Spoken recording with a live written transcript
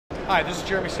Hi, this is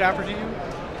Jeremy Stafford to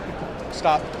you.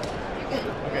 Stop.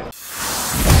 Okay.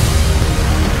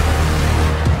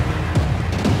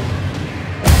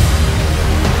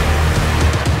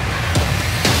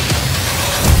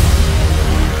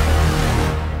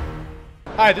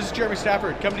 Hi, this is Jeremy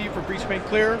Stafford coming to you from Breach Paint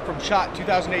Clear from SHOT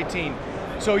 2018.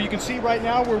 So you can see right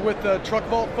now we're with the Truck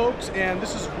Vault folks, and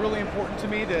this is really important to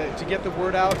me to get the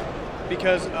word out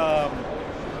because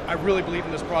I really believe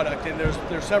in this product. And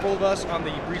there's several of us on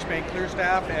the Breach Paint Clear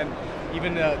staff and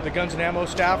even the Guns and Ammo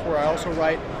staff, where I also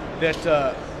write,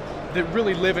 that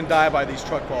really live and die by these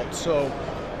Truck Vaults. So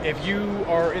if you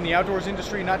are in the outdoors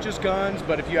industry, not just guns,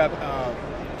 but if you have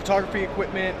photography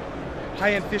equipment,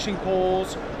 high-end fishing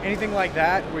poles, anything like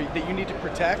that that you need to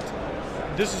protect,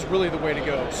 this is really the way to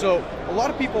go. So a lot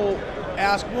of people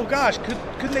ask, well gosh,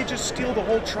 couldn't they just steal the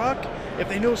whole truck if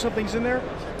they know something's in there?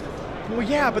 Well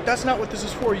yeah, but that's not what this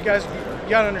is for. You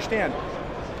gotta understand,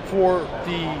 for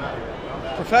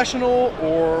the professional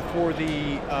or for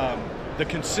the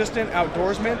consistent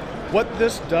outdoorsman, what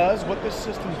this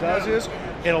system does is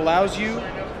it allows you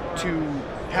to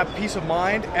have peace of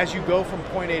mind as you go from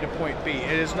point A to point B.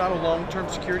 It is not a long-term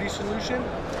security solution.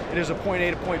 It is a point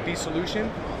A to point B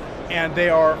solution, and they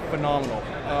are phenomenal.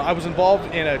 I was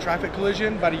involved in a traffic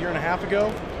collision about 1.5 years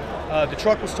ago. The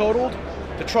truck was totaled.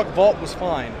 The Truck Vault was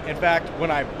fine. In fact,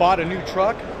 when I bought a new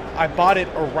truck, I bought it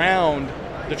around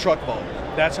the Truck Vault.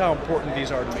 That's how important these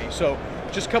are to me. So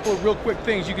just a couple of real quick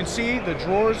things. You can see the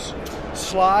drawers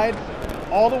slide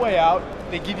all the way out.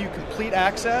 They give you complete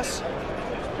access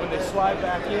when they slide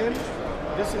back in.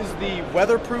 This is the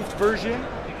weatherproofed version.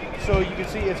 So you can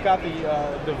see it's got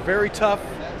the very tough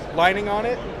lining on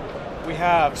it. We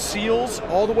have seals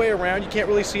all the way around. You can't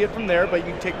really see it from there, but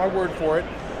you can take my word for it.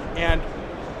 And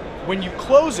when you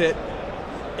close it,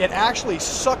 it actually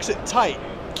sucks it tight,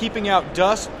 keeping out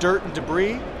dust, dirt, and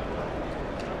debris.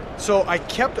 So I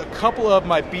kept a couple of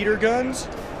my beater guns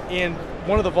in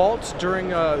one of the vaults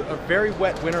during a very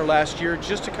wet winter last year,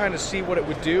 just to kind of see what it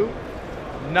would do.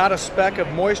 Not a speck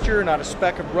of moisture, not a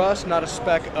speck of rust, not a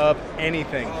speck of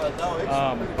anything.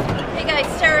 Hey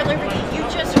guys, Sarah Liberty. You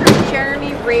just heard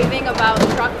Jeremy raving about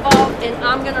Truck Vault, and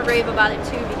I'm going to rave about it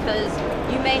too, because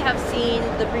you may have seen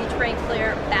the Breach Paint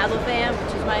Clear Battle Van,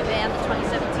 which is my van, the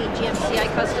 2017 GMC I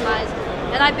customized,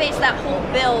 and I based that whole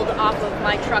build off of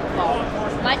my Truck Vault.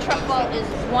 My Truck Vault is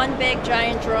one big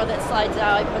giant drawer that slides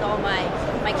out. I put all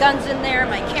my guns in there,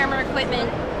 my camera equipment,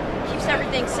 keeps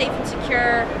everything safe and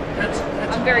secure.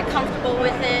 I'm very comfortable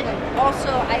with it. Also,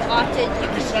 I opted,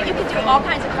 you can do all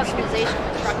kinds of customization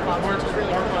with Truck Vault, which is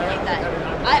really cool, like that.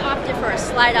 I opted for a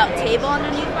slide-out table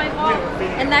underneath my vault,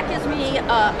 and that gives me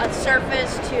a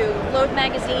surface to load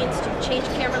magazines, to change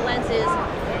camera lenses.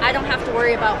 I don't have to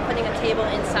worry about putting a table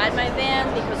inside my van,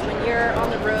 because when you're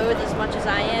on the road as much as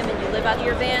I am and you live out of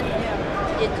your van,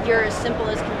 you're as simple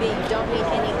as can be. You don't need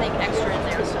anything extra in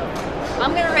there. So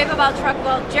I'm going to rave about Truck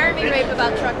Vault. Jeremy raved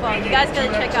about Truck Vault. You guys got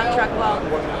to check out Truck Vault.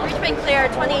 Breach Paint Clear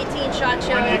 2018 SHOT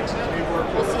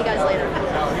Show. We'll see you guys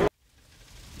later.